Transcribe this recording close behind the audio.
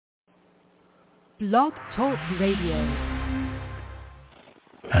Blog Talk Radio.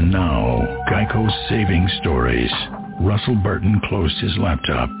 And now, Geico's Saving Stories. Russell Burton closed his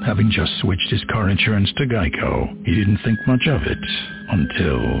laptop, having just switched his car insurance to Geico. He didn't think much of it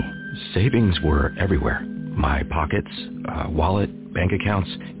until... Savings were everywhere. My pockets, wallet, bank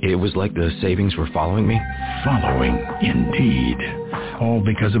accounts. It was like the savings were following me. Following, indeed. All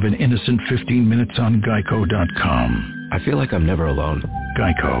because of an innocent 15 minutes on Geico.com. I feel like I'm never alone.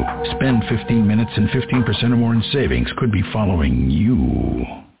 Geico. Spend 15 minutes and 15% or more in savings could be following you.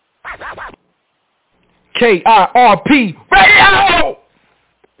 KIRP Radio!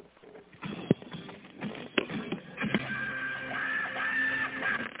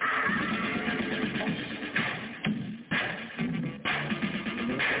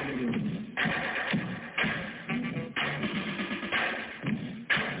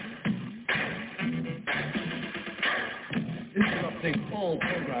 Interrupting all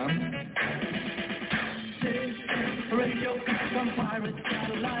programs. Radio from pirate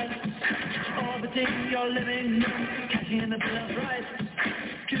satellite, orbiting your living room, catching the bill of rights.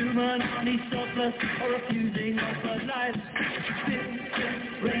 Human army surplus or refusing of life.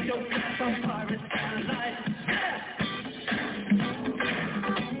 Radio from pirate satellite.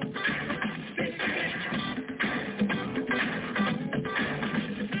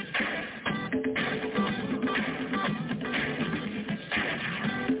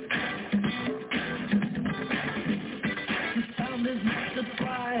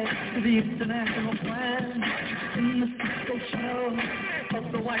 The international plan in the Cisco show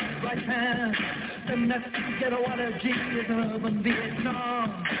of the white right hand. The Mexican ghettoology is urban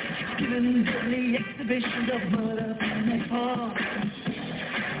Vietnam, giving deadly exhibitions of murder and napalm.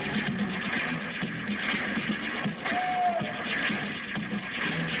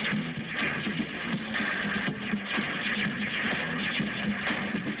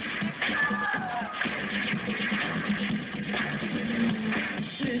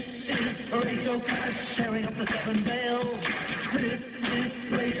 Sharing up the seven veils. This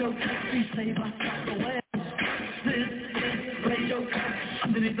is Radio Cut, we save us out the whales. This is Radio Cut,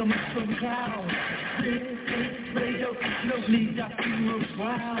 underneath the mushroom cloud. This is Radio Cut, no need that funeral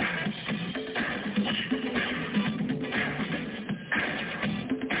crowd.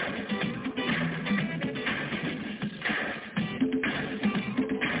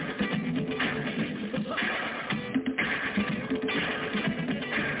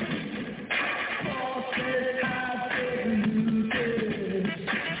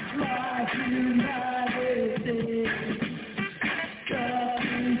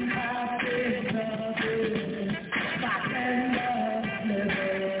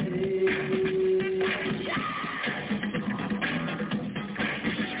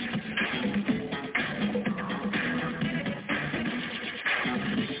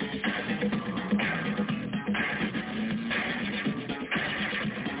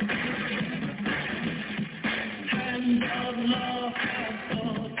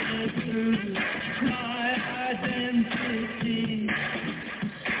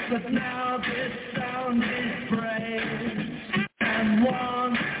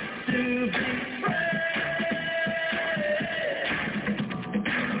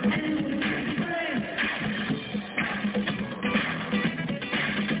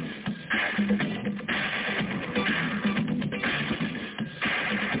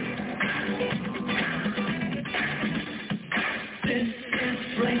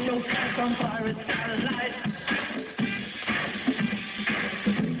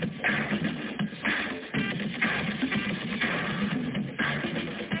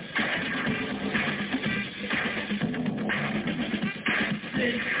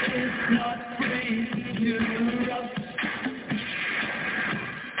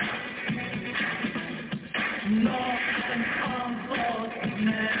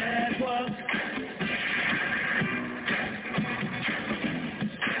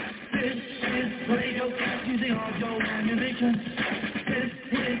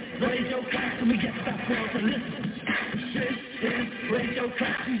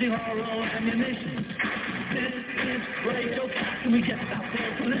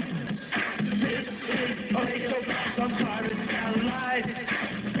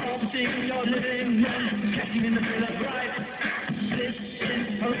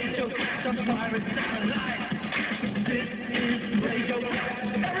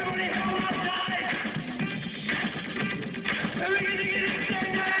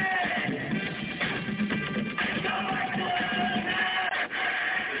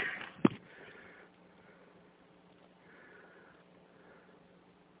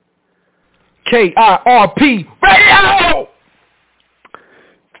 KIRP Radio!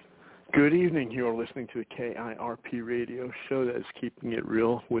 Good evening. You are listening to a KIRP radio show that is keeping it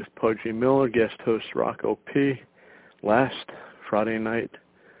real with Pudgy Miller, guest host Rocco P. Last Friday night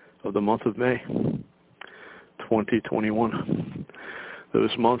of the month of May, 2021.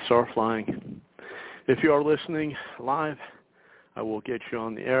 Those months are flying. If you are listening live, I will get you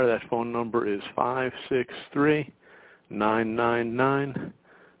on the air. That phone number is 563-999-3683.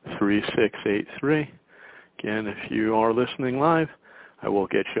 Again, if you are listening live, I will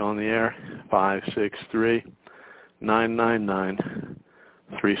get you on the air,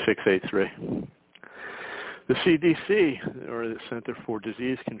 563-999-3683. The CDC, or the Center for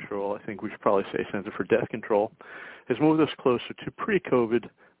Disease Control, I think we should probably say Center for Death Control, has moved us closer to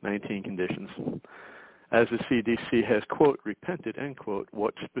pre-COVID-19 conditions. As the CDC has, quote, repented, end quote,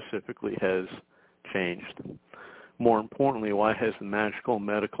 what specifically has changed? More importantly, why has the magical,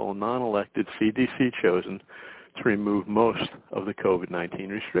 medical, non-elected CDC chosen to remove most of the COVID-19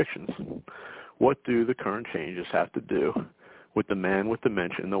 restrictions? What do the current changes have to do with the man with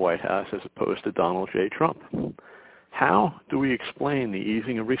dementia in the White House as opposed to Donald J. Trump? How do we explain the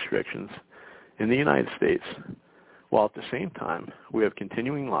easing of restrictions in the United States while at the same time we have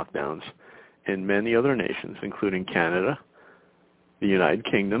continuing lockdowns in many other nations, including Canada, the United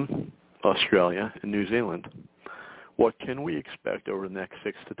Kingdom, Australia, and New Zealand? What can we expect over the next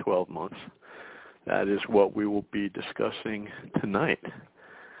 6 to 12 months? That is what we will be discussing tonight.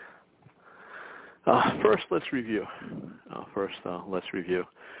 First, let's review.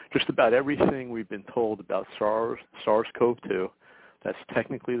 Just about everything we've been told about SARS-CoV-2, that's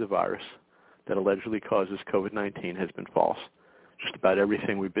technically the virus that allegedly causes COVID-19, has been false. Just about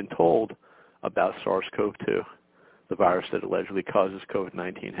everything we've been told about SARS-CoV-2, the virus that allegedly causes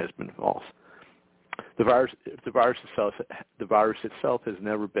COVID-19, has been false. The virus itself has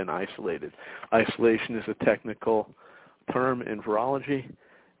never been isolated. Isolation is a technical term in virology,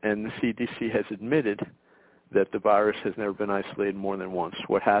 and the CDC has admitted that the virus has never been isolated more than once.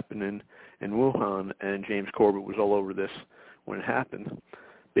 What happened in Wuhan, and James Corbett was all over this when it happened,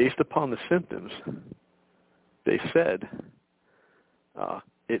 based upon the symptoms, they said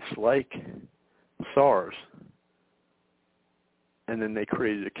it's like SARS, and then they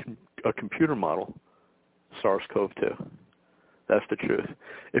created a computer model, SARS-CoV-2. That's the truth.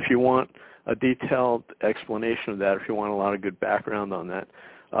 If you want a detailed explanation of that, if you want a lot of good background on that,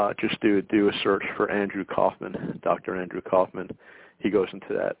 just do a search for Andrew Kaufman, Dr. Andrew Kaufman. He goes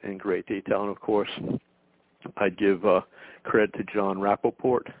into that in great detail. And, of course, I'd give credit to John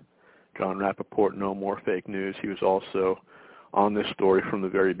Rappaport. John Rappaport, No More Fake News. He was also on this story from the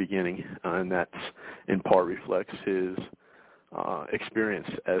very beginning, and that's in part reflects his experience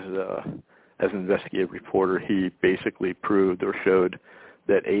as an investigative reporter. He basically proved or showed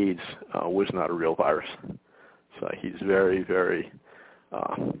that AIDS was not a real virus. So he's very, very,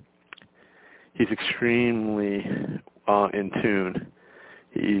 he's extremely in tune.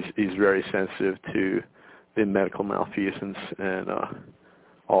 He's very sensitive to the medical malfeasance and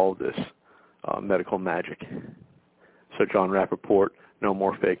all of this medical magic. So John Rappaport, No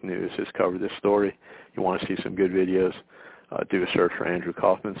More Fake News, has covered this story. You want to see some good videos, do a search for Andrew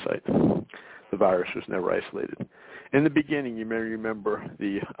Kaufman's site. The virus was never isolated. In the beginning, you may remember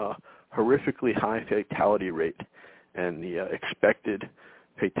the horrifically high fatality rate and the expected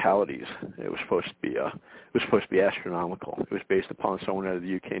fatalities. It was supposed to be astronomical. It was based upon someone out of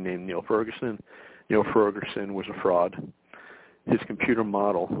the UK named Neil Ferguson. Neil Ferguson was a fraud. His computer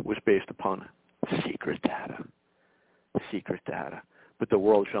model was based upon secret data. But the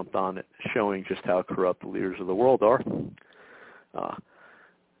world jumped on it, showing just how corrupt the leaders of the world are.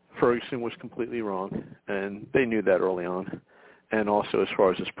 Ferguson was completely wrong, and they knew that early on. And also, as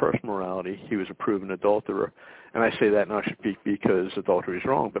far as his personal morality, he was a proven adulterer. And I say that not because adultery is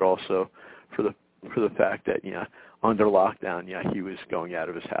wrong, but also for the fact that under lockdown, he was going out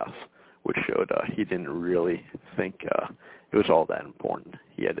of his house, which showed he didn't really think it was all that important.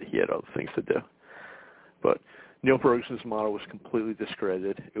 He had other things to do. But Neil Ferguson's model was completely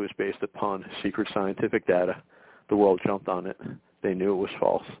discredited. It was based upon secret scientific data. The world jumped on it. They knew it was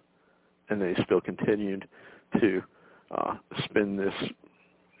false, and they still continued to spin this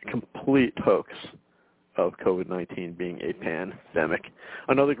complete hoax of COVID-19 being a pandemic.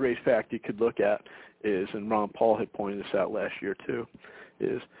 Another great fact you could look at is, and Ron Paul had pointed this out last year too,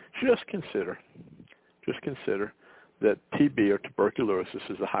 is just consider that TB or tuberculosis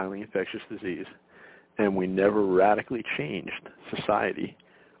is a highly infectious disease, and we never radically changed society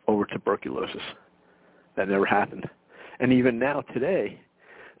over tuberculosis. That never happened. And even now, today,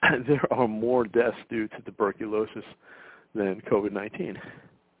 there are more deaths due to tuberculosis than COVID-19.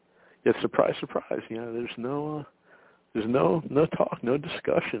 Yet, surprise, surprise, there's no talk, no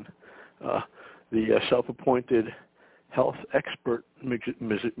discussion The self-appointed health expert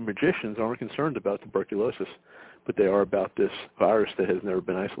magicians aren't concerned about tuberculosis, but they are about this virus that has never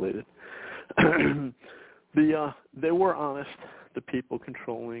been isolated. They were honest. The people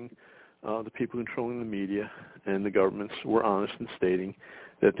controlling the media and the governments were honest in stating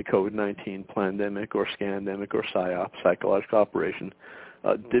that the COVID-19 pandemic or scandemic or PSYOP, psychological operation,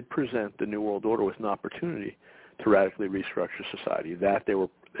 did present the New World Order with an opportunity to radically restructure society. That they were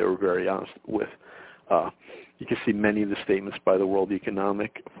very honest with. You can see many of the statements by the World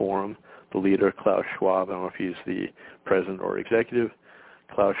Economic Forum, the leader, Klaus Schwab. I don't know if he's the president or executive.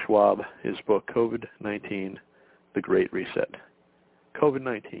 Klaus Schwab, his book, COVID-19, The Great Reset.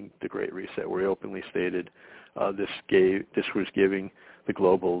 COVID-19, The Great Reset, where he openly stated this was giving the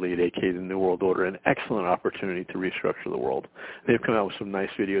global elite, aka the New World Order, an excellent opportunity to restructure the world. They've come out with some nice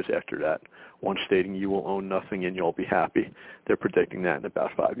videos after that, one stating you will own nothing and you'll be happy. They're predicting that in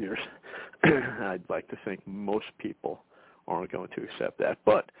about 5 years. I'd like to think most people aren't going to accept that.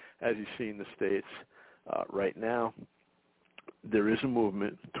 But as you see in the States right now, there is a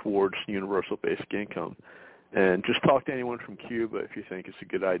movement towards universal basic income. And just talk to anyone from Cuba if you think it's a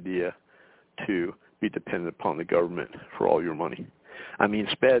good idea to be dependent upon the government for all your money. I mean,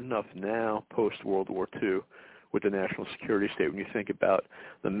 it's bad enough now, post-World War II, with the national security state, when you think about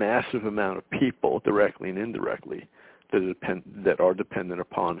the massive amount of people, directly and indirectly, that are dependent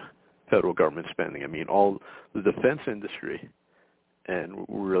upon federal government spending. I mean, all the defense industry, and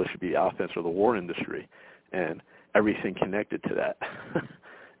we really should be offense or the war industry, and everything connected to that.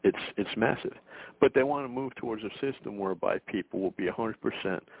 It's massive. But they want to move towards a system whereby people will be 100%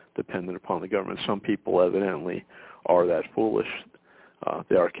 dependent upon the government. Some people evidently are that foolish.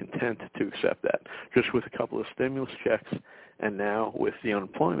 They are content to accept that. Just with a couple of stimulus checks, and now with the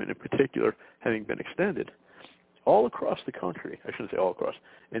unemployment in particular having been extended, all across the country, I shouldn't say all across,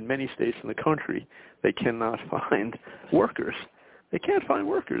 in many states in the country, they cannot find workers. They can't find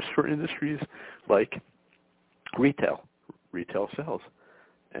workers for industries like retail sales,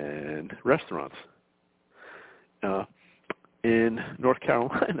 and restaurants. In North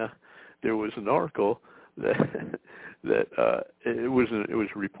Carolina, there was an article that it was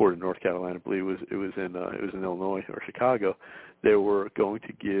reported in North Carolina. I believe it was in Illinois or Chicago. They were going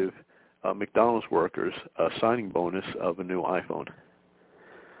to give McDonald's workers a signing bonus of a new iPhone.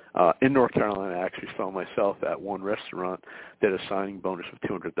 In North Carolina, I actually saw myself at one restaurant that had a signing bonus of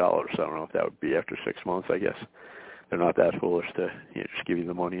 $200. I don't know if that would be after 6 months, I guess. They're not that foolish to just give you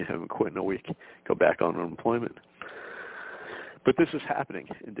the money and have them quit in a week, go back on unemployment. But this is happening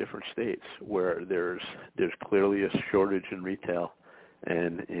in different states where there's clearly a shortage in retail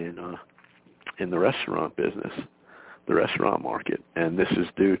and in the restaurant business, the restaurant market, and this is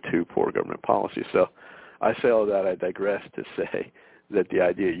due to poor government policy. So I say all that, I digress to say that the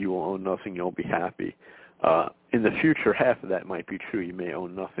idea you will own nothing, you'll be happy. In the future, half of that might be true. You may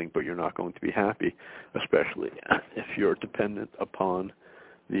own nothing, but you're not going to be happy, especially if you're dependent upon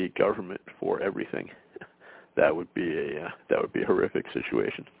the government for everything. That would be a horrific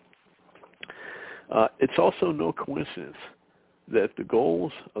situation. It's also no coincidence that the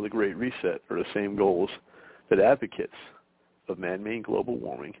goals of the Great Reset are the same goals that advocates of man-made global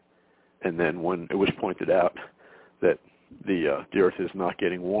warming, and then when it was pointed out that the Earth is not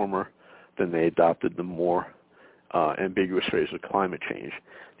getting warmer, then they adopted the more ambiguous phrase of climate change.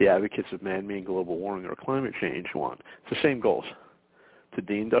 The advocates of man-made global warming or climate change want the same goals: to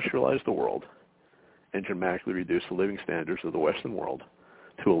deindustrialize the world and dramatically reduce the living standards of the Western world,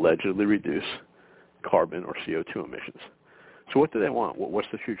 to allegedly reduce carbon or CO2 emissions. So what do they want? What's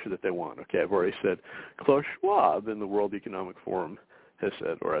the future that they want? Okay, I've already said Klaus Schwab in the World Economic Forum has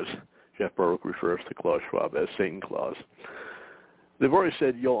said, or as Jeff Berwick refers to Klaus Schwab as Satan Claus. They've already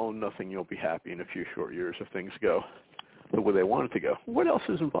said you'll own nothing, you'll be happy in a few short years if things go the way they want it to go. What else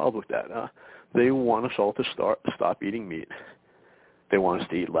is involved with that? They want us all to stop eating meat. They want us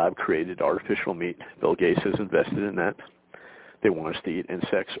to eat lab-created artificial meat. Bill Gates has invested in that. They want us to eat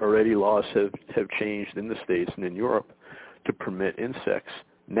insects. Already laws have changed in the States and in Europe to permit insects.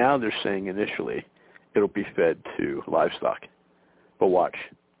 Now they're saying initially it'll be fed to livestock. But watch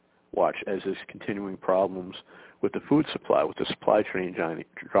as there's continuing problems with the food supply, with the supply chain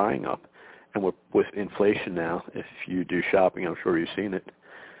drying up, and with inflation now. If you do shopping, I'm sure you've seen it.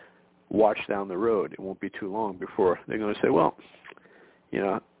 Watch down the road. It won't be too long before they're going to say, well,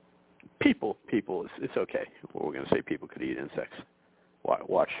 people, it's okay. Well, we're going to say people could eat insects.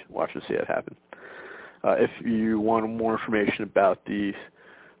 Watch and see that happen. If you want more information about the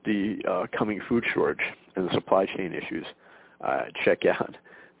coming food shortage and the supply chain issues, check out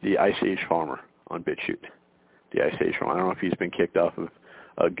the Ice Age Farmer on BitChute. The Ice Age Farmer. I don't know if he's been kicked off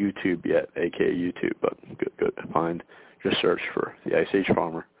YouTube yet, aka YouTube, but just search for the Ice Age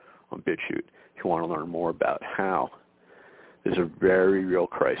Farmer on BitChute if you want to learn more about how there's a very real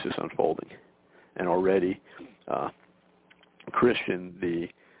crisis unfolding. And already, Christian, the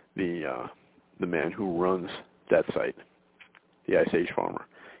man who runs that site, the Ice Age Farmer,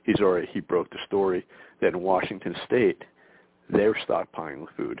 he broke the story that in Washington State, they're stockpiling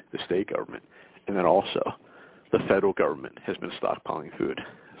food, the state government, and then also the federal government has been stockpiling food.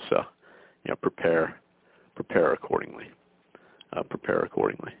 So, prepare accordingly.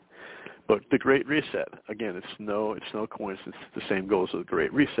 But the Great Reset, again, it's no coincidence. The same goals of the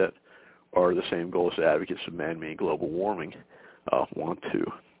Great Reset are the same goals that advocates of man-made global warming want to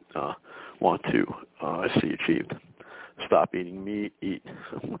see achieved. Stop eating meat.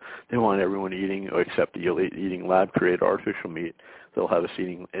 They want everyone eating, except the elite, eating lab-created artificial meat. They'll have us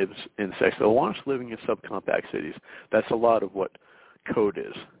eating insects. They'll want us living in subcompact cities. That's a lot of what code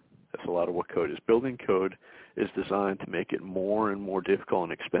is. Building code is designed to make it more and more difficult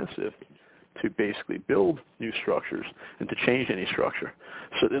and expensive to basically build new structures and to change any structure.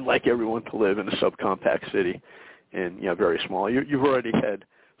 So they'd like everyone to live in a subcompact city and, very small. You've already had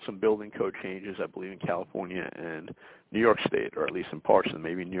some building code changes, I believe, in California and New York State, or at least in parts of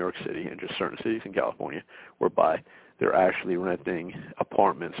maybe New York City and just certain cities in California, whereby they're actually renting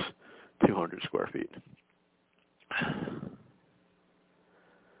apartments 200 square feet.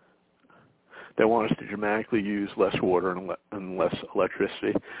 They want us to dramatically use less water and less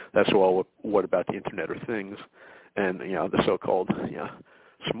electricity. That's all. What about the Internet of Things and the so-called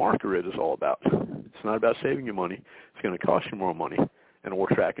smart grid is all about? It's not about saving you money. It's going to cost you more money, and we'll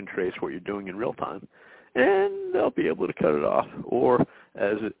track and trace what you're doing in real time, and they'll be able to cut it off. Or,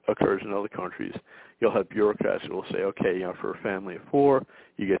 as it occurs in other countries, you'll have bureaucrats who will say, okay, for a family of 4,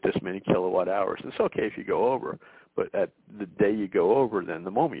 you get this many kilowatt hours. It's okay if you go over. But at the day you go over, then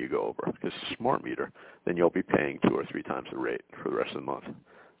the moment you go over, because it's a smart meter, then you'll be paying 2 or 3 times the rate for the rest of the month.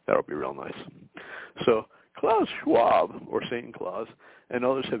 That'll be real nice. So Klaus Schwab, or Satan Claus, and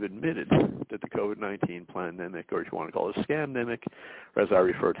others have admitted that the COVID-19 pandemic, or if you want to call it a scamdemic, or as I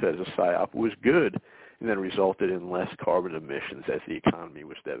refer to it as a psyop, was good and then resulted in less carbon emissions as the economy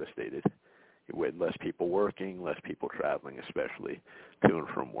was devastated. With less people working, less people traveling, especially to and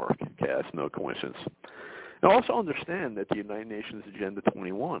from work. Okay, that's no coincidence. Now also understand that the United Nations Agenda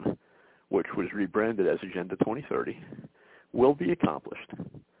 21, which was rebranded as Agenda 2030, will be accomplished,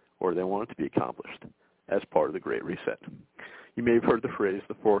 or they want it to be accomplished, as part of the Great Reset. You may have heard the phrase,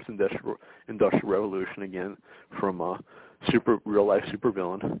 the Fourth Industrial Revolution, again, from real-life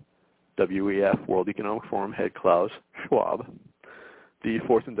supervillain, WEF, World Economic Forum head Klaus Schwab. The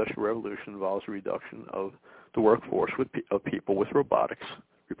Fourth Industrial Revolution involves a reduction of the workforce of people with robotics,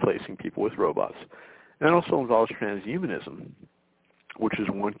 replacing people with robots. And it also involves transhumanism, which is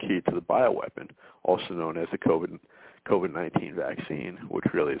one key to the bioweapon, also known as the COVID-19 vaccine, which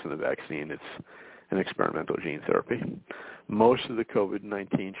really isn't a vaccine. It's an experimental gene therapy. Most of the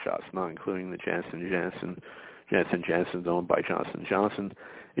COVID-19 shots, not including the Janssen owned by Johnson & Johnson,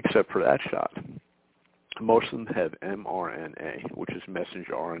 except for that shot, most of them have mRNA, which is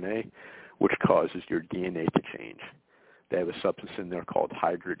messenger RNA, which causes your DNA to change. They have a substance in there called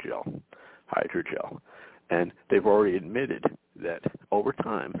hydrogel. And they've already admitted that over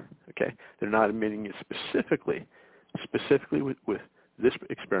time, okay, they're not admitting it specifically with this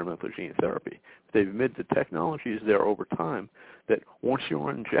experimental gene therapy. They've admitted the technology is there over time that once you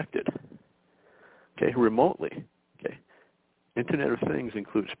are injected, okay, remotely, okay, Internet of Things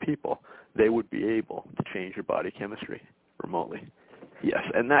includes people, they would be able to change your body chemistry remotely. Yes,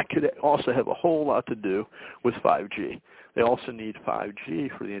 and that could also have a whole lot to do with 5G. They also need 5G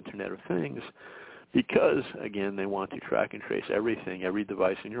for the Internet of Things because, again, they want to track and trace everything, every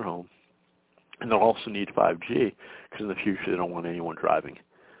device in your home. And they'll also need 5G because in the future they don't want anyone driving.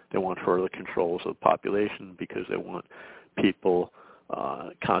 They want further controls of the population because they want people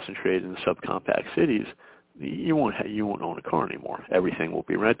concentrated in subcompact cities. You won't own a car anymore. Everything will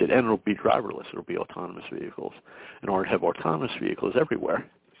be rented, and it'll be driverless. It'll be autonomous vehicles. In order to have autonomous vehicles everywhere,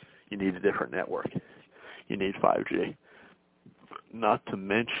 you need a different network. You need 5G. Not to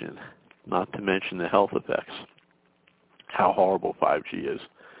mention the health effects. How horrible 5G is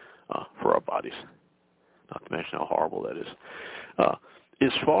for our bodies. Not to mention how horrible that is.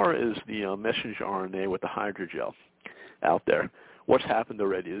 As far as the messenger RNA with the hydrogel out there, what's happened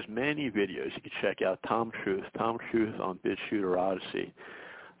already is many videos. You can check out Tom Truth on BitChute or Odyssey.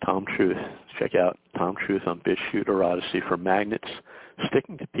 Check out Tom Truth on BitChute or Odyssey for magnets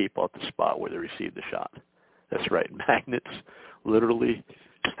sticking to people at the spot where they received the shot. That's right, magnets literally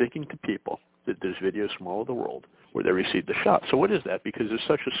sticking to people There's videos from all over the world where they received the shot. So what is that? Because there's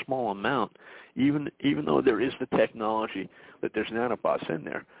such a small amount, even though there is the technology that there's nanobots in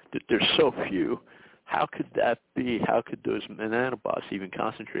there, that there's so few. How could that be? How could those nanobots, even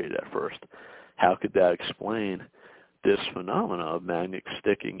concentrated at first, how could that explain this phenomena of magnets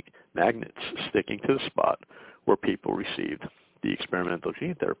sticking to the spot where people received the experimental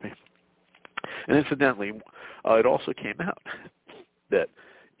gene therapy? And incidentally, it also came out that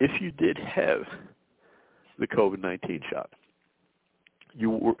if you did have the COVID-19 shot,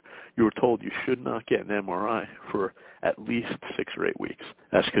 you were told you should not get an MRI for at least 6 or 8 weeks.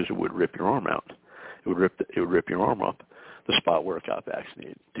 That's because it would rip your arm out. It would rip your arm up, the spot where it got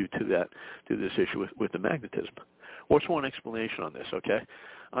vaccinated, due to this issue with the magnetism. What's one explanation on this? Okay,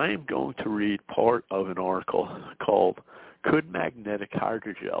 I am going to read part of an article called "Could Magnetic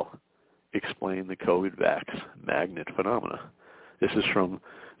Hydrogel Explain the COVID Vax Magnet Phenomena?" This is from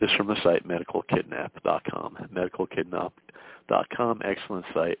the site medicalkidnap.com. Medicalkidnap.com, excellent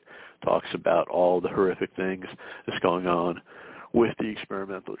site, talks about all the horrific things that's going on with the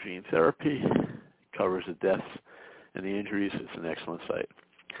experimental gene therapy, covers the deaths and the injuries. It's an excellent site.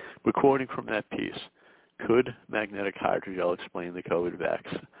 But quoting from that piece, could magnetic hydrogel explain the COVID vax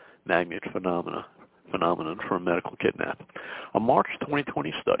magnet phenomenon from Medical Kidnap? A March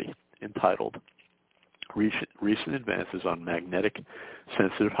 2020 study entitled Recent Advances on Magnetic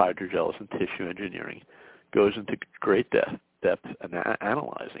Sensitive Hydrogels and Tissue Engineering goes into great depth in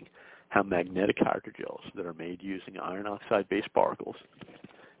analyzing how magnetic hydrogels that are made using iron oxide-based particles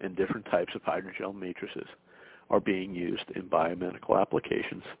and different types of hydrogel matrices are being used in biomedical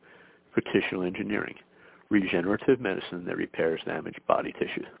applications for tissue engineering, regenerative medicine that repairs damaged body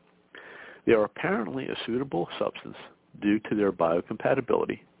tissues. They are apparently a suitable substance due to their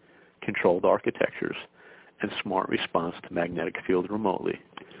biocompatibility, controlled architectures, and smart response to magnetic field remotely,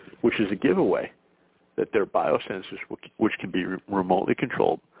 which is a giveaway that they're biosensors which can be remotely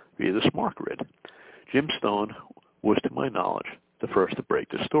controlled via the smart grid. Jim Stone was, to my knowledge, the first to break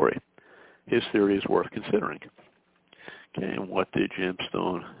this story. His theory is worth considering. Okay, and what did Jim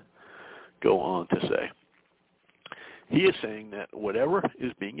Stone go on to say? He is saying that whatever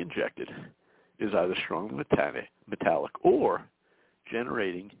is being injected is either strongly metallic or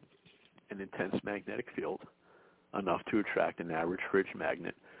generating an intense magnetic field enough to attract an average fridge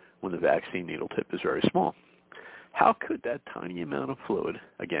magnet when the vaccine needle tip is very small. How could that tiny amount of fluid,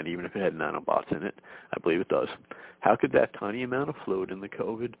 again, even if it had nanobots in it, I believe it does, how could that tiny amount of fluid in the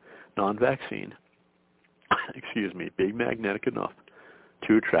COVID non-vaccine, be magnetic enough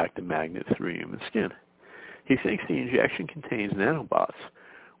to attract a magnet through human skin? He thinks the injection contains nanobots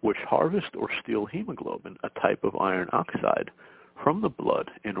which harvest or steal hemoglobin, a type of iron oxide, from the blood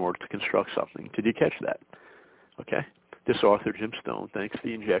in order to construct something. Did you catch that? Okay. This author, Jim Stone, thinks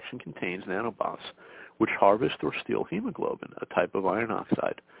the injection contains nanobots which harvest or steal hemoglobin, a type of iron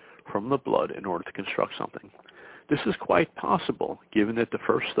oxide, from the blood in order to construct something. This is quite possible, given that the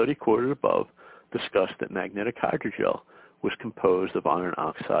first study quoted above discussed that magnetic hydrogel was composed of iron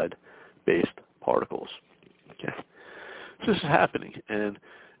oxide-based particles. Okay. So this is happening, and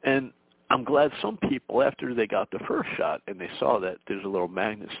I'm glad some people, after they got the first shot and they saw that there's a little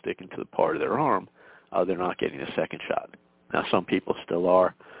magnet sticking to the part of their arm, they're not getting a second shot. Now, some people still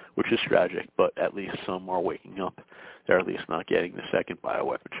are, which is tragic, but at least some are waking up. They're at least not getting the second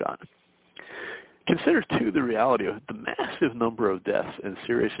bioweapon shot. Consider, too, the reality of the massive number of deaths and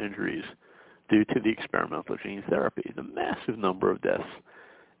serious injuries due to the experimental gene therapy. The massive number of deaths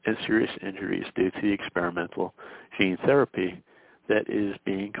and serious injuries due to the experimental gene therapy that is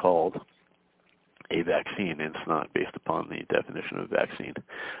being called a vaccine, and it's not based upon the definition of vaccine.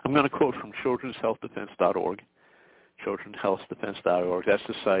 I'm going to quote from children'shealthdefense.org. Children'shealthdefense.org, that's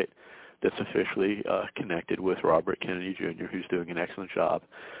the site that's officially connected with Robert Kennedy Jr., who's doing an excellent job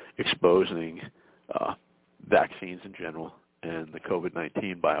exposing vaccines in general and the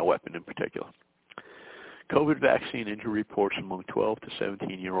COVID-19 bioweapon in particular. COVID vaccine injury reports among 12 to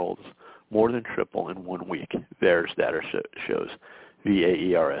 17-year-olds more than triple in 1 week, VAERS data shows.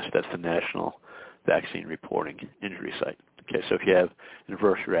 VAERS, that's the National Vaccine Reporting Injury Site. Okay, so if you have an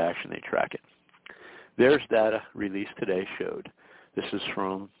adverse reaction, they track it. VAERS data released today showed, this is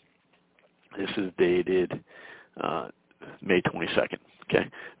dated May 22nd. Okay,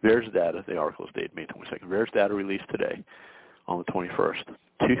 VAERS data, the article is dated May 22nd. VAERS data released today on the 21st,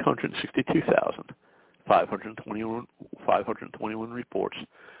 262,521 reports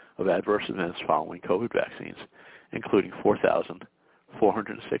of adverse events following COVID vaccines, including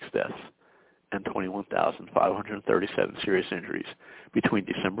 4,406 deaths and 21,537 serious injuries between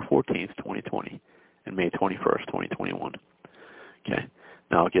December 14th, 2020 and May 21st, 2021. Okay,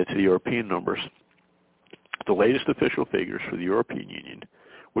 Now I'll get to the European numbers. The latest official figures for the European Union,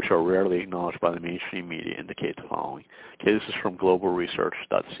 which are rarely acknowledged by the mainstream media, indicate the following. Okay, this is from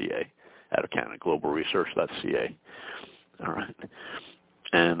globalresearch.ca, out of Canada, globalresearch.ca. All right.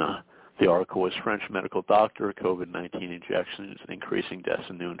 And the article is French medical doctor, COVID-19 injections, increasing deaths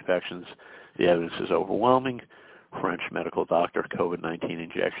and new infections. The evidence is overwhelming. French medical doctor, COVID-19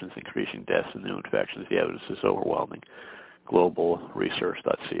 injections, increasing deaths and new infections. The evidence is overwhelming.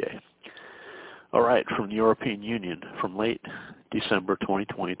 Globalresearch.ca. All right, from the European Union, from late December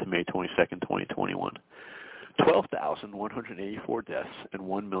 2020 to May 22nd, 2021, 12,184 deaths and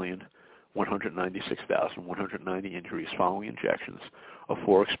 1,196,190 injuries following injections of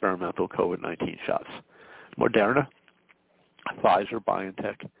 4 experimental COVID-19 shots. Moderna, Pfizer,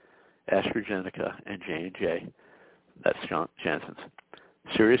 BioNTech, AstraZeneca, and J&J, that's Janssen's.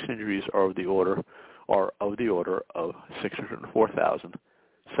 Serious injuries are of the order of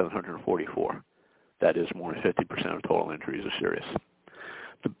 604,744. That is, more than 50% of total injuries are serious.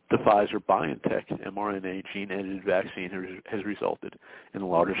 The Pfizer-BioNTech mRNA gene-edited vaccine has resulted in the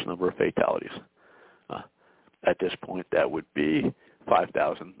largest number of fatalities. At this point, that would be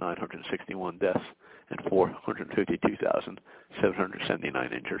 5,961 deaths and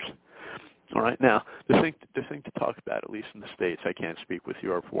 452,779 injuries. All right, now, the thing to talk about, at least in the States, I can't speak with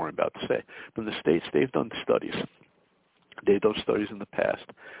Europe for what I'm about to say, but in the States, they've done studies. They've done studies in the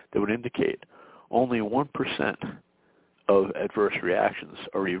past that would indicate only 1% of adverse reactions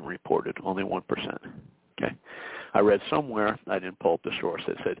are even reported, only 1%. Okay, I read somewhere, I didn't pull up the source,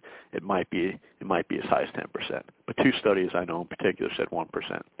 that said it might be as high as 10%. But 2 studies I know in particular said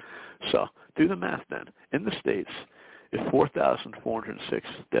 1%. So do the math then. In the States, if 4,406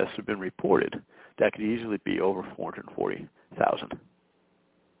 deaths have been reported, that could easily be over 440,000.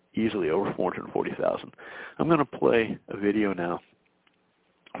 Easily over 440,000. I'm going to play a video now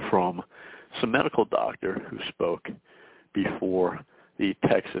from some medical doctor who spoke before the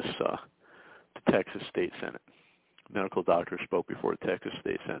Texas State Senate. Medical doctor spoke before the Texas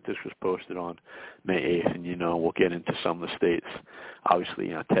State Senate. This was posted on May 8th, and we'll get into some of the states.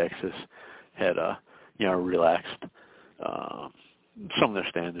 Obviously, Texas had relaxed some of their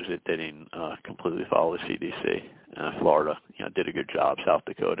standards. They didn't completely follow the CDC. Florida, did a good job. South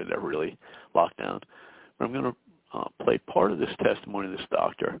Dakota never really locked down. But I'm going to play part of this testimony of this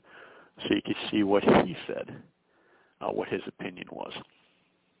doctor so you can see what he said, what his opinion was.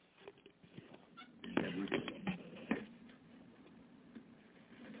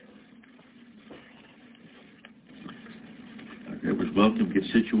 Everyone's welcome. Get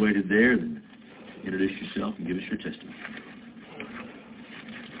situated there, then introduce yourself and give us your testimony.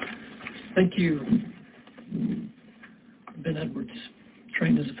 Thank you. Ben Edwards,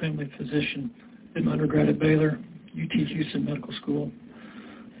 trained as a family physician. Did my undergrad at Baylor, UT Houston Medical School,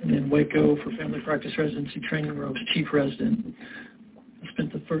 and then Waco for family practice residency training where I was chief resident. I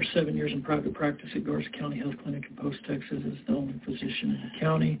spent the first 7 years in private practice at Garza County Health Clinic in Post, Texas as the only physician in the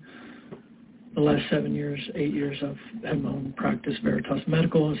county. The last 8 years, I've had my own practice, Veritas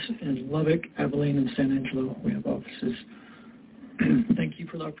Medical, in Lubbock, Abilene, and San Angelo. We have offices. Thank you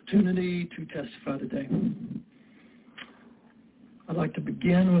for the opportunity to testify today. I'd like to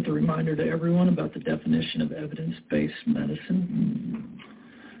begin with a reminder to everyone about the definition of evidence-based medicine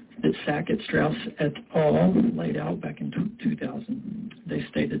that Sackett, Strauss et al. Laid out back in 2000. They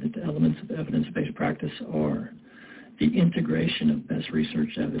stated that the elements of evidence-based practice are the integration of best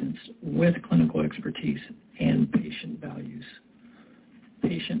research evidence with clinical expertise and patient values.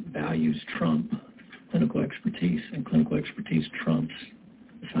 Patient values trump clinical expertise, and clinical expertise trumps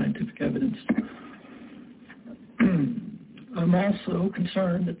the scientific evidence. I'm also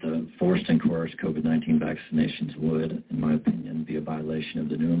concerned that the forced and coerced COVID-19 vaccinations would, in my opinion, be a violation of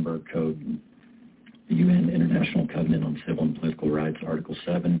the Nuremberg Code, the UN International Covenant on Civil and Political Rights, Article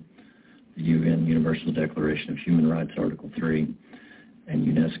 7, the UN Universal Declaration of Human Rights, Article 3, and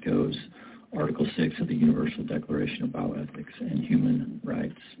UNESCO's Article 6 of the Universal Declaration of Bioethics and Human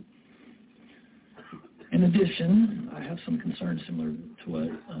Rights. In addition, I have some concerns similar to what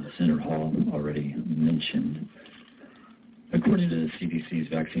Senator Hall already mentioned. According to the CDC's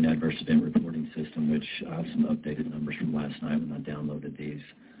Vaccine Adverse Event Reporting System, which I have some updated numbers from last night when I downloaded these,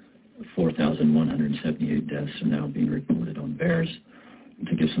 4,178 deaths are now being reported on VAERS.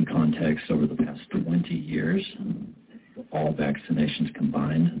 To give some context, over the past 20 years, all vaccinations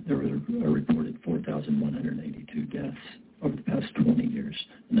combined, there were a reported 4,182 deaths over the past 20 years.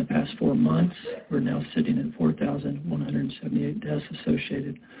 In the past 4 months, we're now sitting at 4,178 deaths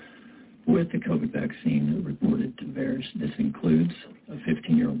associated with the COVID vaccine reported to VAERS. This includes a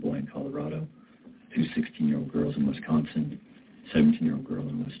 15-year-old boy in Colorado, 2 16-year-old girls in Wisconsin, 17-year-old girl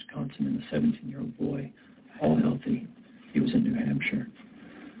in West Wisconsin, and a 17-year-old boy, all healthy. He was in New Hampshire.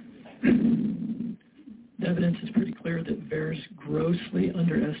 The evidence is pretty clear that VAERS grossly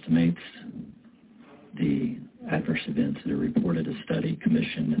underestimates the adverse events that are reported. A study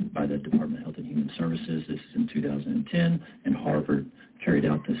commissioned by the Department of Health and Human Services, this is in 2010, and Harvard carried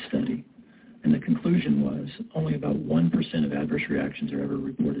out this study. And the conclusion was only about 1% of adverse reactions are ever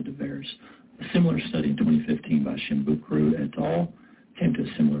reported to VAERS. A similar study in 2015 by Shimbukuru et al. Came to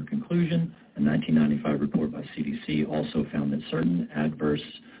a similar conclusion. A 1995 report by CDC also found that certain adverse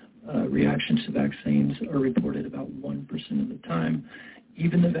reactions to vaccines are reported about 1% of the time.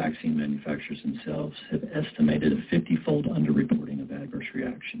 Even the vaccine manufacturers themselves have estimated a 50-fold underreporting of adverse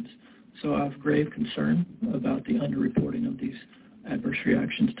reactions. So I have grave concern about the underreporting of these adverse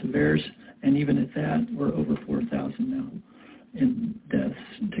reactions to VAERS, and even at that, we're over 4,000 now in deaths.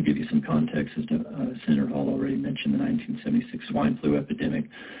 To give you some context, as Senator Hall already mentioned, the 1976 swine flu epidemic,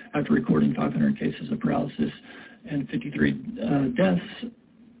 after recording 500 cases of paralysis and 53 deaths,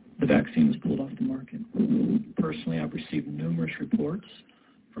 the vaccine was pulled off the market. Personally, I've received numerous reports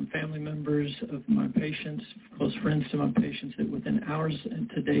from family members of my patients, close friends to my patients, that within hours and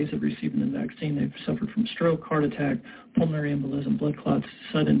to days of receiving the vaccine, they've suffered from stroke, heart attack, pulmonary embolism, blood clots,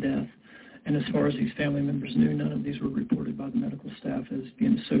 sudden death. And as far as these family members knew, none of these were reported by the medical staff as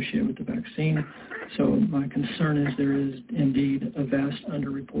being associated with the vaccine. So my concern is there is indeed a vast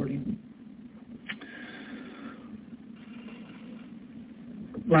underreporting.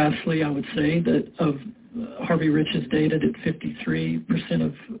 Lastly, I would say that of Harvey Rich's data that 53%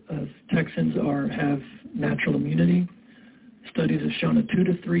 of Texans have natural immunity. Studies have shown a 2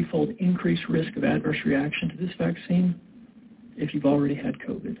 to 3-fold increased risk of adverse reaction to this vaccine if you've already had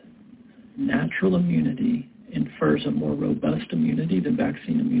COVID. Natural immunity infers a more robust immunity than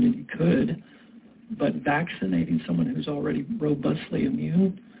vaccine immunity could, but vaccinating someone who's already robustly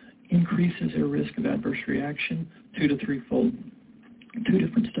immune increases their risk of adverse reaction 2 to 3-fold. 2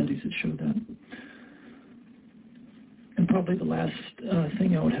 different studies that show that. And probably the last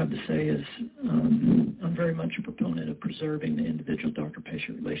thing I would have to say is I'm very much a proponent of preserving the individual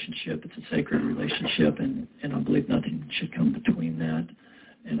doctor-patient relationship. It's a sacred relationship, and I believe nothing should come between that.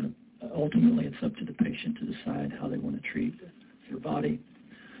 And ultimately, it's up to the patient to decide how they want to treat their body.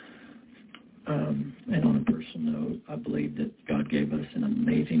 And on a personal note, I believe that God gave us an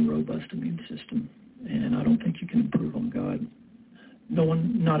amazing, robust immune system, and I don't think you can improve on God.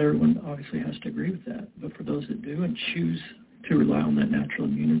 Not everyone obviously has to agree with that, but for those that do and choose to rely on that natural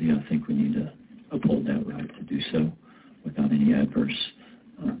immunity, I think we need to uphold that right to do so without any adverse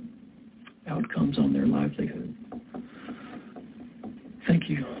outcomes on their livelihood. Thank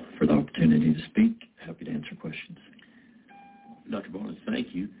you for the opportunity to speak. Happy to answer questions. Dr. Barnes,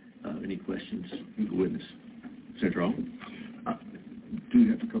 thank you. Any questions from the witness? Senator Hall? I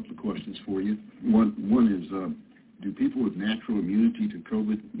do have a couple of questions for you. One is, do people with natural immunity to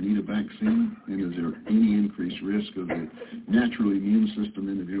COVID need a vaccine? And is there any increased risk of the natural immune system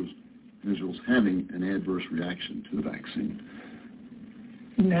individuals having an adverse reaction to the vaccine?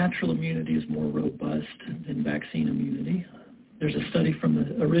 Natural immunity is more robust than vaccine immunity. There's a study from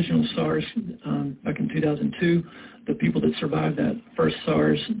the original SARS back in 2002. The people that survived that first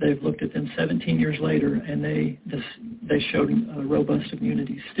SARS, they've looked at them 17 years later, and they showed robust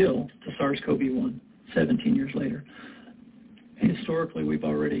immunity still to SARS-CoV-1. 17 years later. Historically, we've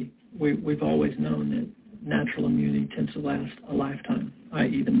always known that natural immunity tends to last a lifetime,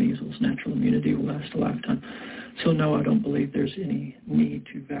 i.e. the measles. Natural immunity will last a lifetime. So no, I don't believe there's any need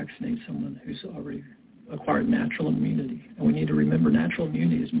to vaccinate someone who's already acquired natural immunity. And we need to remember natural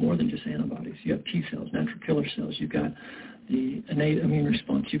immunity is more than just antibodies. You have T cells, natural killer cells. You've got the innate immune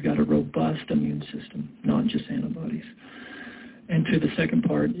response. You've got a robust immune system, not just antibodies. And to the second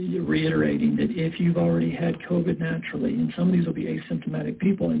part, reiterating that if you've already had COVID naturally, and some of these will be asymptomatic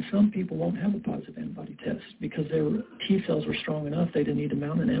people, and some people won't have a positive antibody test because their T cells were strong enough they didn't need to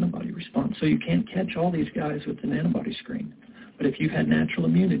mount an antibody response. So you can't catch all these guys with an antibody screen. But if you've had natural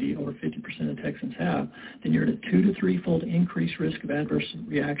immunity, over 50% of Texans have, then you're at a 2 to 3-fold increased risk of adverse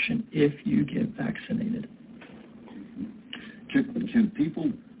reaction if you get vaccinated. Can people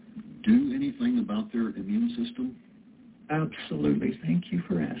do anything about their immune system? Absolutely. Thank you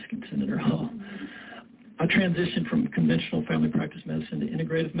for asking, Senator Hall. I transitioned from conventional family practice medicine to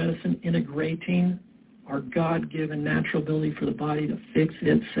integrative medicine, integrating our God-given natural ability for the body to fix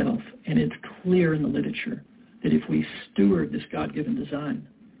itself. And it's clear in the literature that if we steward this God-given design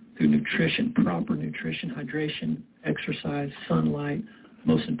through nutrition, proper nutrition, hydration, exercise, sunlight,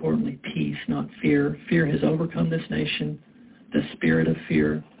 most importantly, peace, not fear. Fear has overcome this nation. The spirit of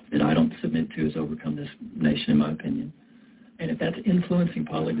fear that I don't submit to has overcome this nation, in my opinion. And if that's influencing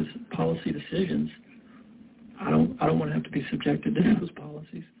policy decisions, I don't want to have to be subjected to those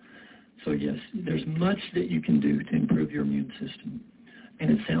policies. So yes, there's much that you can do to improve your immune system.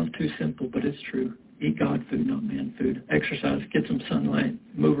 And it sounds too simple, but it's true. Eat God food, not man food. Exercise, get some sunlight,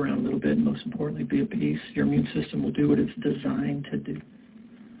 move around a little bit, and most importantly, be at peace. Your immune system will do what it's designed to do.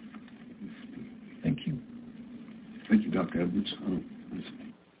 Thank you. Thank you, Dr. Edwards.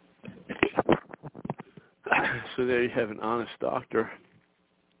 So there you have an honest doctor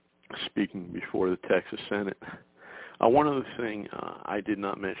speaking before the Texas Senate. One other thing I did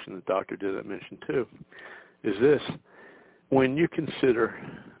not mention, the doctor did not mention too, is this. When you consider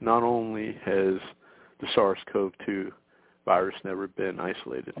not only has the SARS-CoV-2 virus never been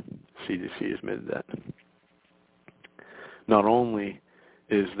isolated, CDC admitted that, not only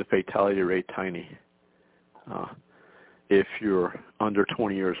is the fatality rate tiny, if you're under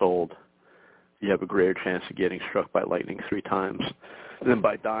 20 years old, you have a greater chance of getting struck by lightning 3 times than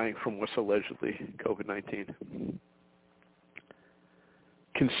by dying from what's allegedly COVID-19.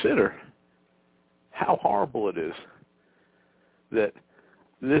 Consider how horrible it is that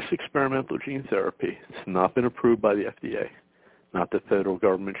this experimental gene therapy has not been approved by the FDA. Not that the federal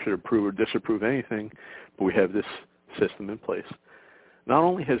government should approve or disapprove anything, but we have this system in place. Not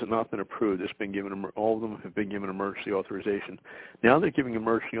only has it not been approved, it's been given, all of them have been given emergency authorization. Now they're giving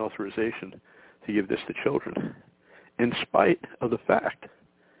emergency authorization to give this to children, in spite of the fact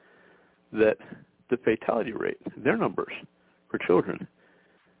that the fatality rate, their numbers for children,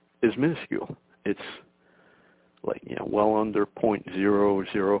 is minuscule. It's like, well under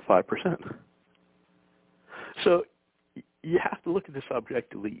 0.005%. So you have to look at this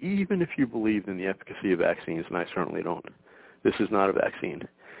objectively, even if you believe in the efficacy of vaccines, and I certainly don't. This is not a vaccine.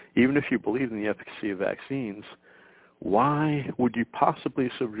 Even if you believe in the efficacy of vaccines, why would you possibly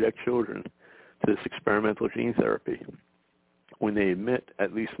subject children to this experimental gene therapy when they admit,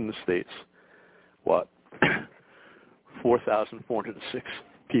 at least in the States, 4,406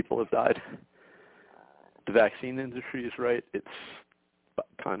 people have died? The vaccine industry is right. It's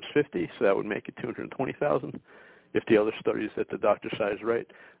times 50, so that would make it 220,000. If the other studies that the doctor side is right,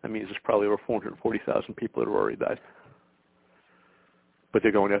 that means there's probably over 440,000 people that have already died. But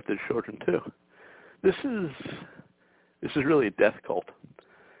they're going after the children too. This is really a death cult.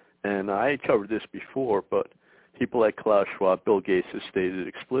 And I covered this before, but people like Klaus Schwab, Bill Gates has stated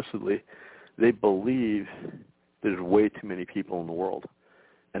explicitly, they believe there's way too many people in the world.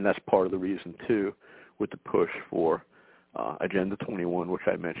 And that's part of the reason too, with the push for Agenda 21, which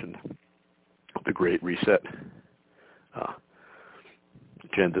I mentioned, the Great Reset,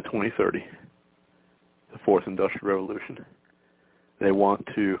 Agenda 2030, the Fourth Industrial Revolution. They want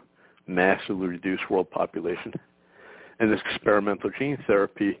to massively reduce world population. And this experimental gene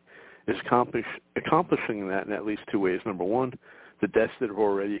therapy is accomplishing that in at least 2 ways. Number one, the deaths that have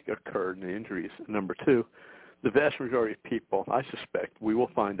already occurred and the injuries. Number two, the vast majority of people, I suspect, we will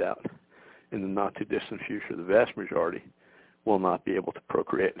find out in the not-too-distant future, the vast majority will not be able to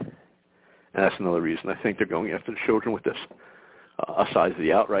procreate. And that's another reason I think they're going after the children with this. Aside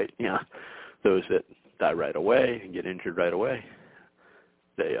the outright, those that die right away and get injured right away,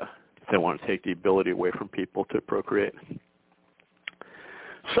 they want to take the ability away from people to procreate.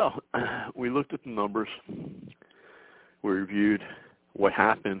 So we looked at the numbers. We reviewed what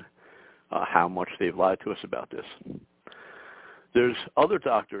happened, how much they've lied to us about this. There's other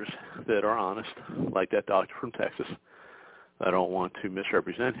doctors that are honest, like that doctor from Texas. I don't want to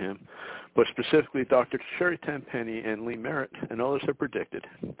misrepresent him, but specifically Dr. Sherry Tenpenny and Lee Merritt and others have predicted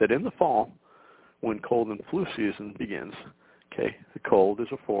that in the fall, when cold and flu season begins, the cold is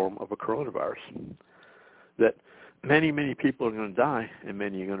a form of a coronavirus, that many, many people are going to die and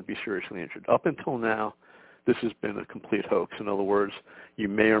many are going to be seriously injured. Up until now, this has been a complete hoax. In other words, you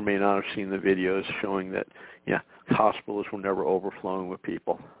may or may not have seen the videos showing that, hospitals were never overflowing with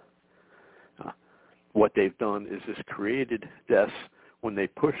people. What they've done is this created deaths when they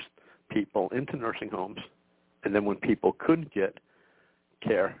pushed people into nursing homes, and then when people couldn't get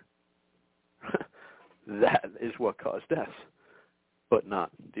care, that is what caused deaths, but not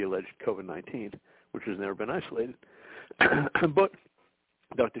the alleged COVID-19, which has never been isolated. But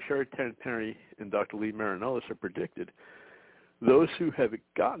Dr. Sherry Tenpenny and Dr. Lee Merritt and others have predicted those who have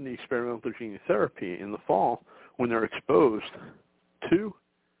gotten the experimental gene therapy in the fall, when they're exposed to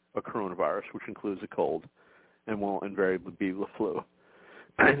a coronavirus, which includes a cold, and will invariably be the flu.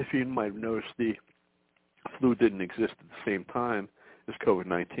 And if you might have noticed, the flu didn't exist at the same time as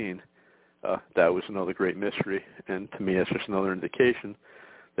COVID-19. That was another great mystery, and to me, that's just another indication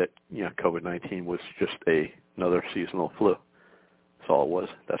that COVID-19 was just another seasonal flu. That's all it was.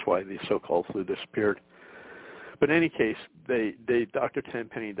 That's why the so-called flu disappeared. But in any case, Dr.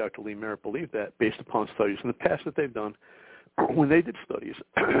 Tenpenny and Dr. Lee Merritt believe that based upon studies in the past that they've done, when they did studies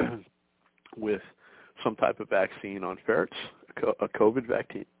with some type of vaccine on ferrets, a COVID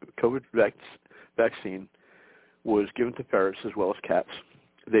vaccine was given to ferrets as well as cats.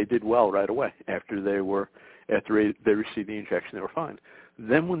 They did well right away after they received the injection. They were fine.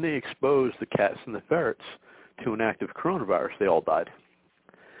 Then when they exposed the cats and the ferrets to an active coronavirus, they all died.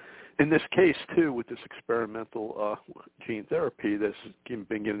 In this case, too, with this experimental gene therapy that's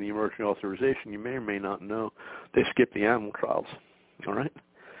been given the emergency authorization, you may or may not know, they skipped the animal trials. All right?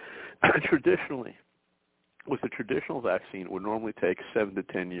 Traditionally, with a traditional vaccine, it would normally take 7 to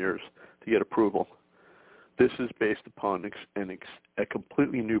 10 years to get approval. This is based upon a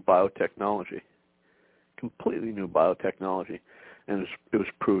completely new biotechnology. Completely new biotechnology. And it was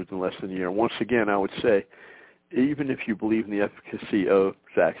proved in less than a year. Once again, I would say, even if you believe in the efficacy of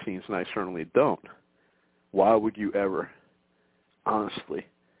vaccines, and I certainly don't, why would you ever, honestly,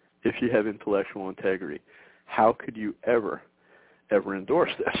 if you have intellectual integrity, how could you ever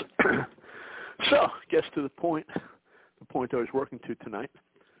endorse this? So, gets to the point I was working to tonight.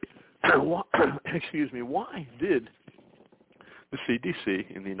 Excuse me, why did the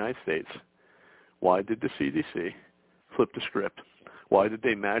CDC in the United States, why did the CDC flip the script? Why did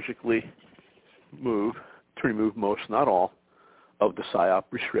they magically move to remove most, not all, of the PSYOP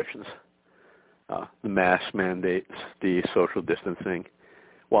restrictions, the mask mandates, the social distancing,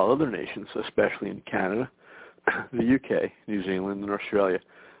 while other nations, especially in Canada, the UK, New Zealand, and Australia,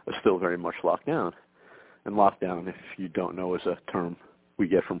 are still very much locked down. And lockdown, if you don't know, is a term we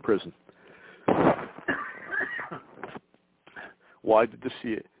get from prison. Why did the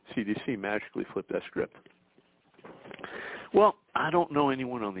CDC magically flip that script? Well, I don't know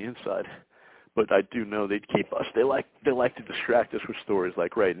anyone on the inside, but I do know they'd keep us. They like to distract us with stories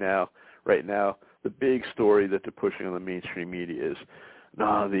like right now, the big story that they're pushing on the mainstream media is,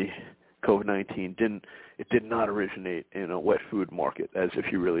 the COVID-19 did not originate in a wet food market, as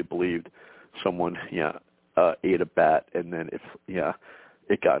if you really believed someone, ate a bat and then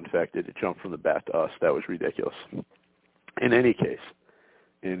it got infected. It jumped from the bat to us. That was ridiculous. In any case,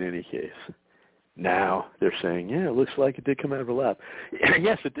 now they're saying, it looks like it did come out of a lab.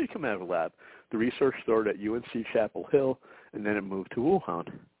 Yes, it did come out of a lab. The research started at UNC Chapel Hill, and then it moved to Wuhan.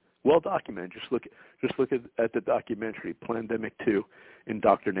 Well documented. Just look at the documentary, Plandemic 2,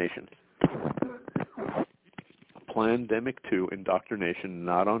 Indoctrination. Plandemic 2, Indoctrination,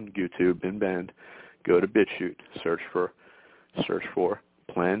 not on YouTube, been banned. Go to BitChute, search for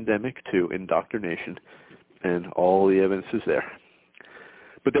Plandemic 2, Indoctrination, and all the evidence is there.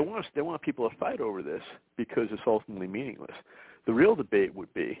 But they want people to fight over this because it's ultimately meaningless. The real debate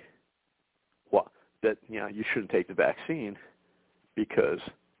would be that you shouldn't take the vaccine because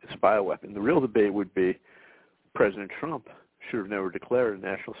it's a bioweapon. The real debate would be President Trump should have never declared a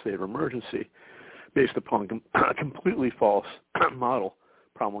national state of emergency based upon a completely false model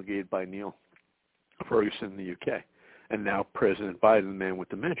promulgated by Neil Ferguson in the UK. And now President Biden, the man with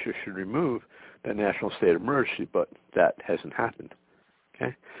dementia, should remove that national state of emergency, but that hasn't happened.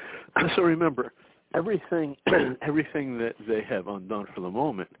 Okay? So remember, everything that they have undone for the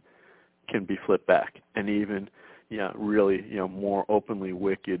moment can be flipped back. And even, really, more openly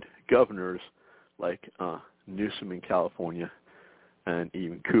wicked governors like Newsom in California and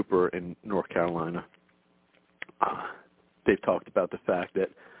even Cooper in North Carolina, they've talked about the fact that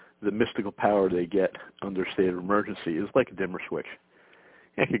the mystical power they get under state of emergency is like a dimmer switch.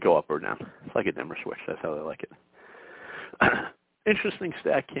 It could go up or down. It's like a dimmer switch. That's how they like it. Interesting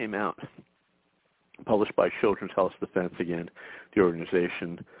stat came out, published by Children's Health Defense, again, the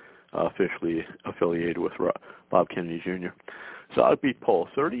organization officially affiliated with Bob Kennedy Jr. So I'd be poll,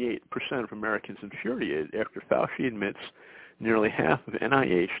 38% of Americans infuriated after Fauci admits nearly half of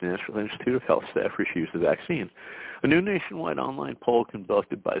NIH, National Institute of Health staff, refused the vaccine. A new nationwide online poll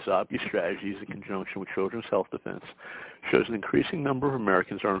conducted by Zombie Strategies in conjunction with Children's Health Defense shows an increasing number of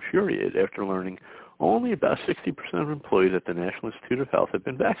Americans are infuriated after learning only about 60% of employees at the National Institute of Health have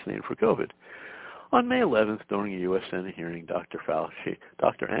been vaccinated for COVID. On May 11th, during a U.S. Senate hearing, Dr.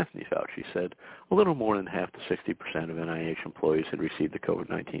 Anthony Fauci said a little more than half to 60% of NIH employees had received the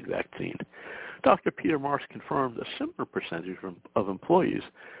COVID-19 vaccine. Dr. Peter Marks confirmed a similar percentage of employees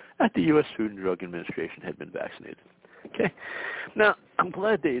at the U.S. Food and Drug Administration had been vaccinated. Okay? Now, I'm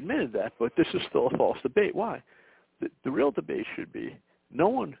glad they admitted that, but this is still a false debate. Why? The real debate should be no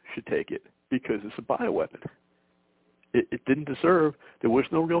one should take it because it's a bioweapon. It didn't deserve, there was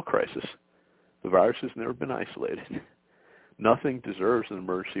no real crisis. The virus has never been isolated. Nothing deserves an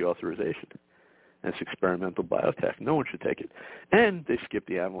emergency authorization. And it's experimental biotech. No one should take it. And they skipped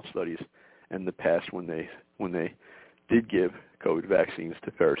the animal studies. in the past when they did give COVID vaccines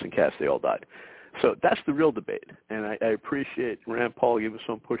to ferrets and cats, they all died. So that's the real debate, and I appreciate Rand Paul giving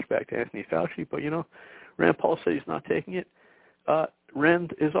some pushback to Anthony Fauci, but, Rand Paul said he's not taking it.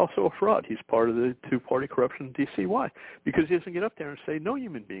 Rand is also a fraud. He's part of the two-party corruption in D.C. Why? Because he doesn't get up there and say, no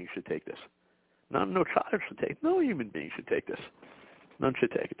human being should take this. No child should take it. No human being should take this. None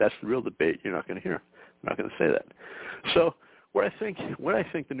should take it. That's the real debate you're not going to hear. I'm not going to say that. So what I think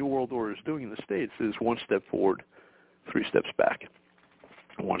the New World Order is doing in the States is 1 step forward, 3 steps back.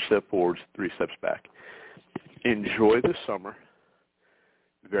 1 step forward, 3 steps back. Enjoy the summer.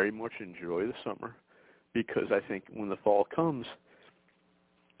 Very much enjoy the summer, because I think when the fall comes,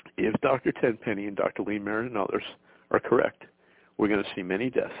 if Dr. Tenpenny and Dr. Lee Merritt and others are correct, we're going to see many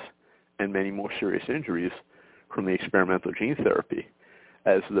deaths and many more serious injuries from the experimental gene therapy,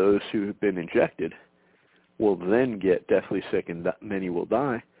 as those who have been injected will then get deathly sick and many will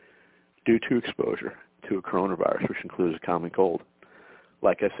die due to exposure to a coronavirus, which includes a common cold.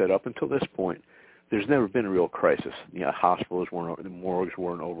 Like I said, up until this point, there's never been a real crisis. Hospitals weren't, the morgues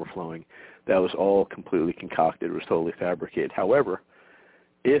weren't overflowing. That was all completely concocted. It was totally fabricated. However,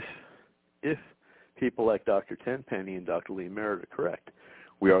 if people like Dr. Tenpenny and Dr. Lee Merritt are correct,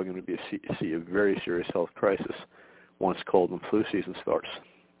 we are going to see a very serious health crisis once cold and flu season starts,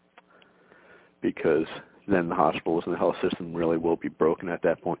 because then the hospitals and the health system really will be broken at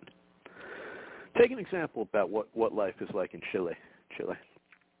that point. Take an example about what life is like in Chile.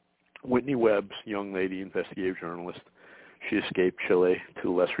 Whitney Webb's young lady, investigative journalist. She escaped Chile to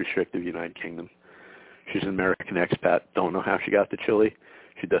the less restrictive United Kingdom. She's an American expat. Don't know how she got to Chile.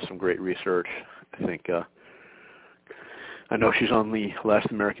 She does some great research. I know she's on the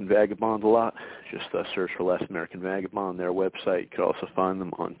Last American Vagabond a lot. Just search for Last American Vagabond, their website. You could also find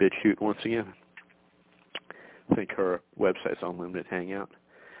them on BitChute once again. I think her website's Unlimited Hangout.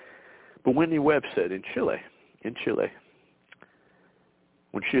 But Whitney Webb said in Chile,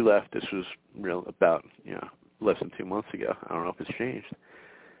 when she left, this was about less than 2 months ago. I don't know if it's changed.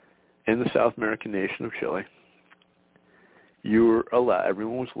 In the South American nation of Chile,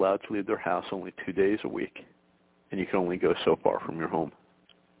 everyone was allowed to leave their house only 2 days a week, and you could only go so far from your home.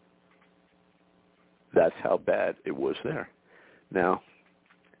 That's how bad it was there. Now,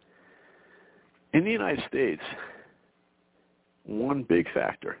 in the United States, one big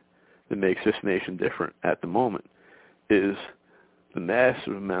factor that makes this nation different at the moment is the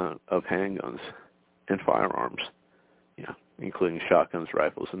massive amount of handguns and firearms, including shotguns,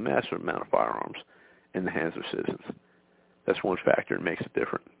 rifles, a massive amount of firearms in the hands of citizens. That's one factor that makes it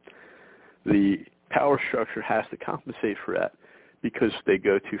different. The power structure has to compensate for that because they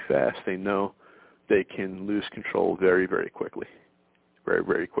go too fast. They know they can lose control very, very quickly. Very,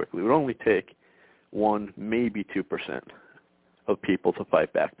 very quickly. It would only take 1%, maybe 2% of people to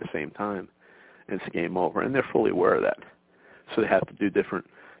fight back at the same time, and it's game over. And they're fully aware of that. So they have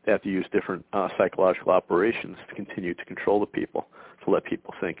to use different psychological operations to continue to control the people, to let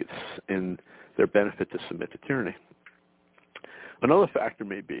people think it's in their benefit to submit to tyranny. Another factor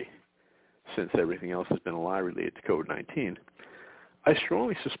may be, since everything else has been a lie related to COVID-19, I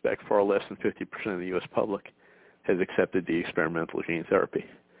strongly suspect far less than 50% of the U.S. public has accepted the experimental gene therapy.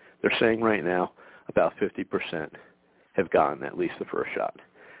 They're saying right now about 50% have gotten at least the first shot.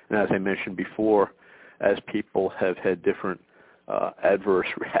 And as I mentioned before, as people have had different adverse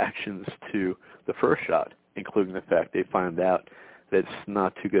reactions to the first shot, including the fact they find out that it's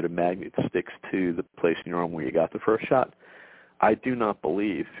not too good a magnet that sticks to the place in your arm where you got the first shot, I do not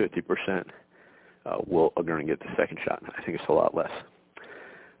believe 50% are going to get the second shot. I think it's a lot less.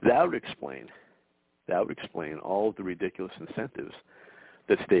 That would explain all of the ridiculous incentives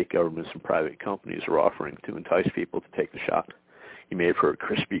that state governments and private companies are offering to entice people to take the shot. You may have heard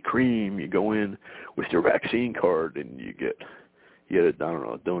Krispy Kreme. You go in with your vaccine card and you get a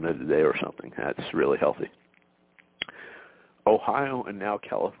donut a day or something. That's really healthy. Ohio and now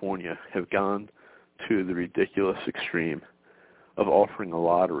California have gone to the ridiculous extreme of offering a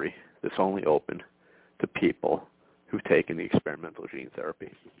lottery that's only open to people who've taken the experimental gene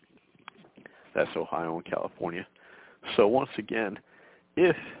therapy. That's Ohio and California. So once again,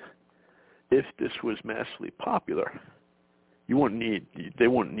 if this was massively popular, they wouldn't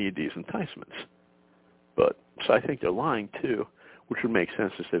need these enticements. But so I think they're lying too, which would make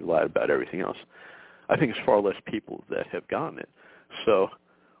sense if they've lied about everything else. I think it's far less people that have gotten it. So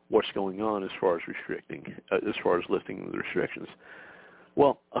what's going on as far as lifting the restrictions?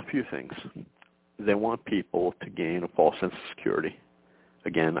 Well, a few things. They want people to gain a false sense of security.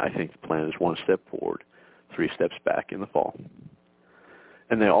 Again, I think the plan is 1 step forward, 3 steps back in the fall.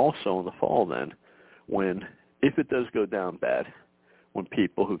 And they also in the fall then, if it does go down bad, when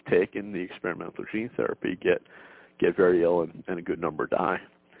people who've taken the experimental gene therapy get very ill and a good number die.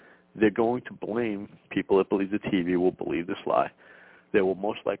 They're going to blame people that believe the TV will believe this lie. They will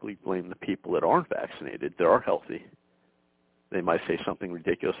most likely blame the people that aren't vaccinated, that are healthy. They might say something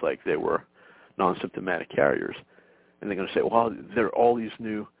ridiculous like they were non-symptomatic carriers. And they're going to say, well, there's all these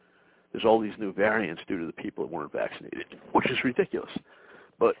new variants due to the people that weren't vaccinated, which is ridiculous.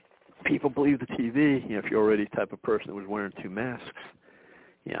 But people believe the TV. If you're already the type of person that was wearing 2 masks,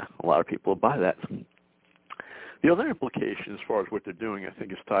 a lot of people will buy that. The other implication as far as what they're doing, I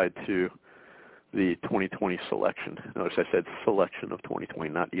think, is tied to the 2020 selection. Notice I said selection of 2020,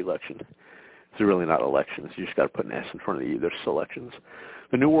 not election. It's really not elections. You just got to put an S in front of the E. There's selections.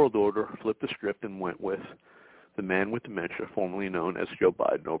 The New World Order flipped the script and went with the man with dementia, formerly known as Joe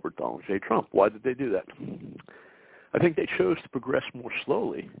Biden, over Donald J. Trump. Why did they do that? I think they chose to progress more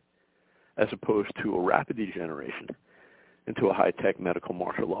slowly as opposed to a rapid degeneration into a high-tech medical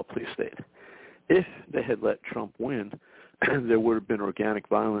martial law police state. If they had let Trump win, there would have been organic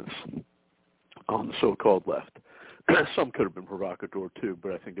violence on the so-called left. Some could have been provocateur too,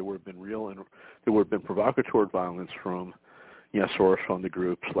 but I think there would have been real, and there would have been provocateur violence from Soros-funded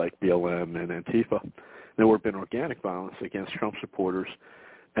groups like BLM and Antifa. There would have been organic violence against Trump supporters,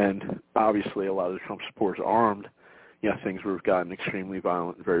 and obviously a lot of the Trump supporters armed. Things would have gotten extremely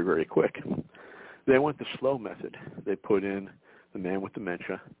violent very, very quick. They went the slow method. They put in the man with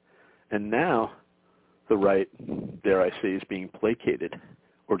dementia, and now the right, dare I say, is being placated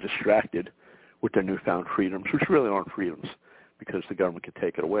or distracted with their newfound freedoms, which really aren't freedoms, because the government can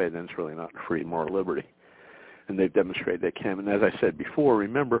take it away, then it's really not freedom or liberty. And they've demonstrated they can. And as I said before,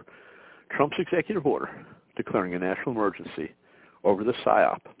 remember, Trump's executive order declaring a national emergency over the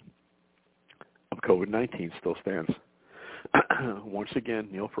PSYOP of COVID-19 still stands. Once again,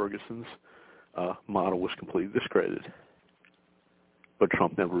 Neil Ferguson's model was completely discredited, but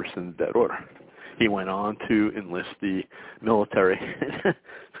Trump never rescinded that order. He went on to enlist the military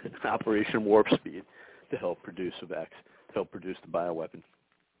Operation Warp Speed to help produce to help produce the bioweapon.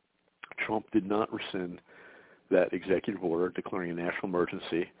 Trump did not rescind that executive order declaring a national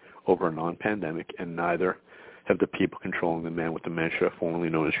emergency over a non-pandemic, and neither have the people controlling the man with dementia, formerly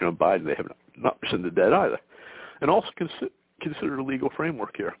known as Joe Biden. They have not rescinded that either. And also consider the legal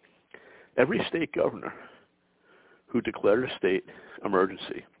framework here. Every state governor who declared a state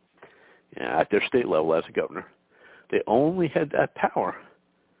emergency at their state level as a governor, they only had that power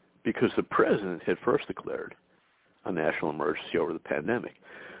because the president had first declared a national emergency over the pandemic.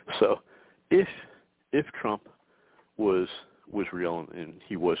 So if Trump was real, and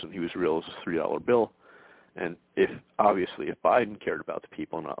he wasn't, he was real as a $3 bill, and if Biden cared about the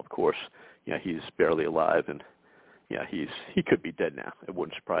people, and of course, he's barely alive, and he could be dead now. It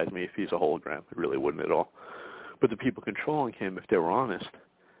wouldn't surprise me if he's a hologram. It really wouldn't at all. But the people controlling him, if they were honest,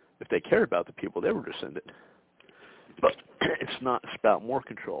 if they cared about the people, they would rescind it. But it's about more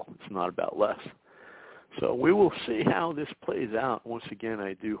control. It's not about less. So we will see how this plays out. Once again,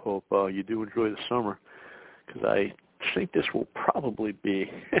 I do hope you do enjoy the summer, because I think this will probably be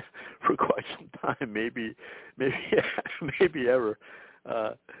for quite some time, maybe ever.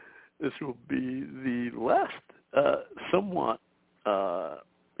 This will be the last somewhat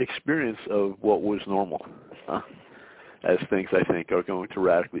experience of what was normal, as things, I think, are going to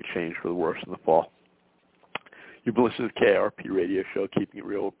radically change for the worse in the fall. You've been listening to the KRP radio show, Keeping It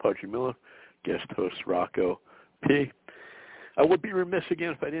Real with Pudgy Miller, guest host Rocco P. I would be remiss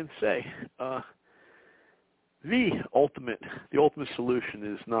again if I didn't say the ultimate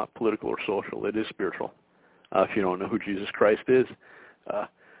solution is not political or social. It is spiritual. If you don't know who Jesus Christ is,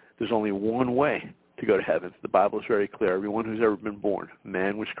 there's only one way to go to heaven. The Bible is very clear. Everyone who's ever been born,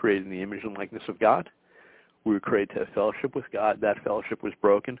 man was created in the image and likeness of God. We were created to have fellowship with God. That fellowship was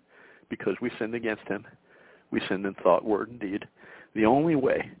broken because we sinned against him. We sinned in thought, word, and deed. The only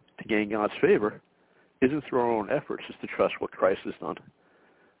way to gain God's favor isn't through our own efforts, it's to trust what Christ has done.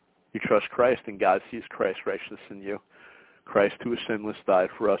 You trust Christ, and God sees Christ's righteousness in you. Christ, who was sinless, died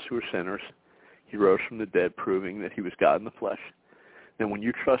for us who are sinners. He rose from the dead, proving that he was God in the flesh. Then when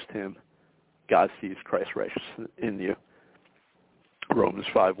you trust him, God sees Christ's righteousness in you. Romans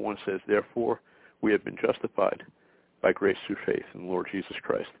 5:1 says, therefore, we have been justified by grace through faith in the Lord Jesus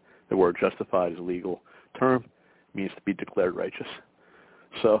Christ. The word justified is a legal term, means to be declared righteous.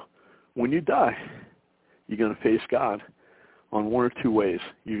 So when you die, you're going to face God on one or two ways.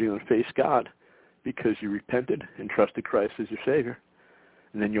 You're going to face God because you repented and trusted Christ as your Savior,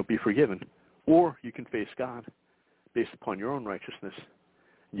 and then you'll be forgiven. Or you can face God based upon your own righteousness,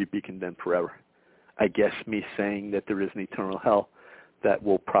 and you'd be condemned forever. I guess me saying that there is an eternal hell, that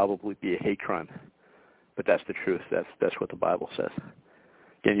will probably be a hate crime. but that's the truth. That's what the Bible says.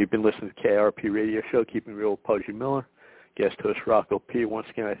 Again, you've been listening to KRP Radio Show, Keeping Real with Pudgy Miller. Guest host Rocco P. Once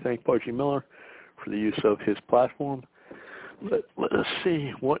again, I thank Pudgy Miller for the use of his platform. Let us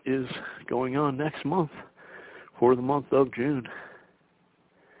see what is going on next month for the month of June.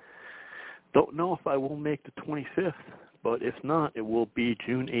 Don't know if I will make the 25th, but if not, it will be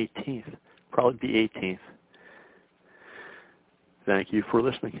June 18th, probably the 18th. Thank you for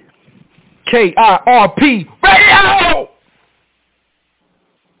listening. KIRP Radio!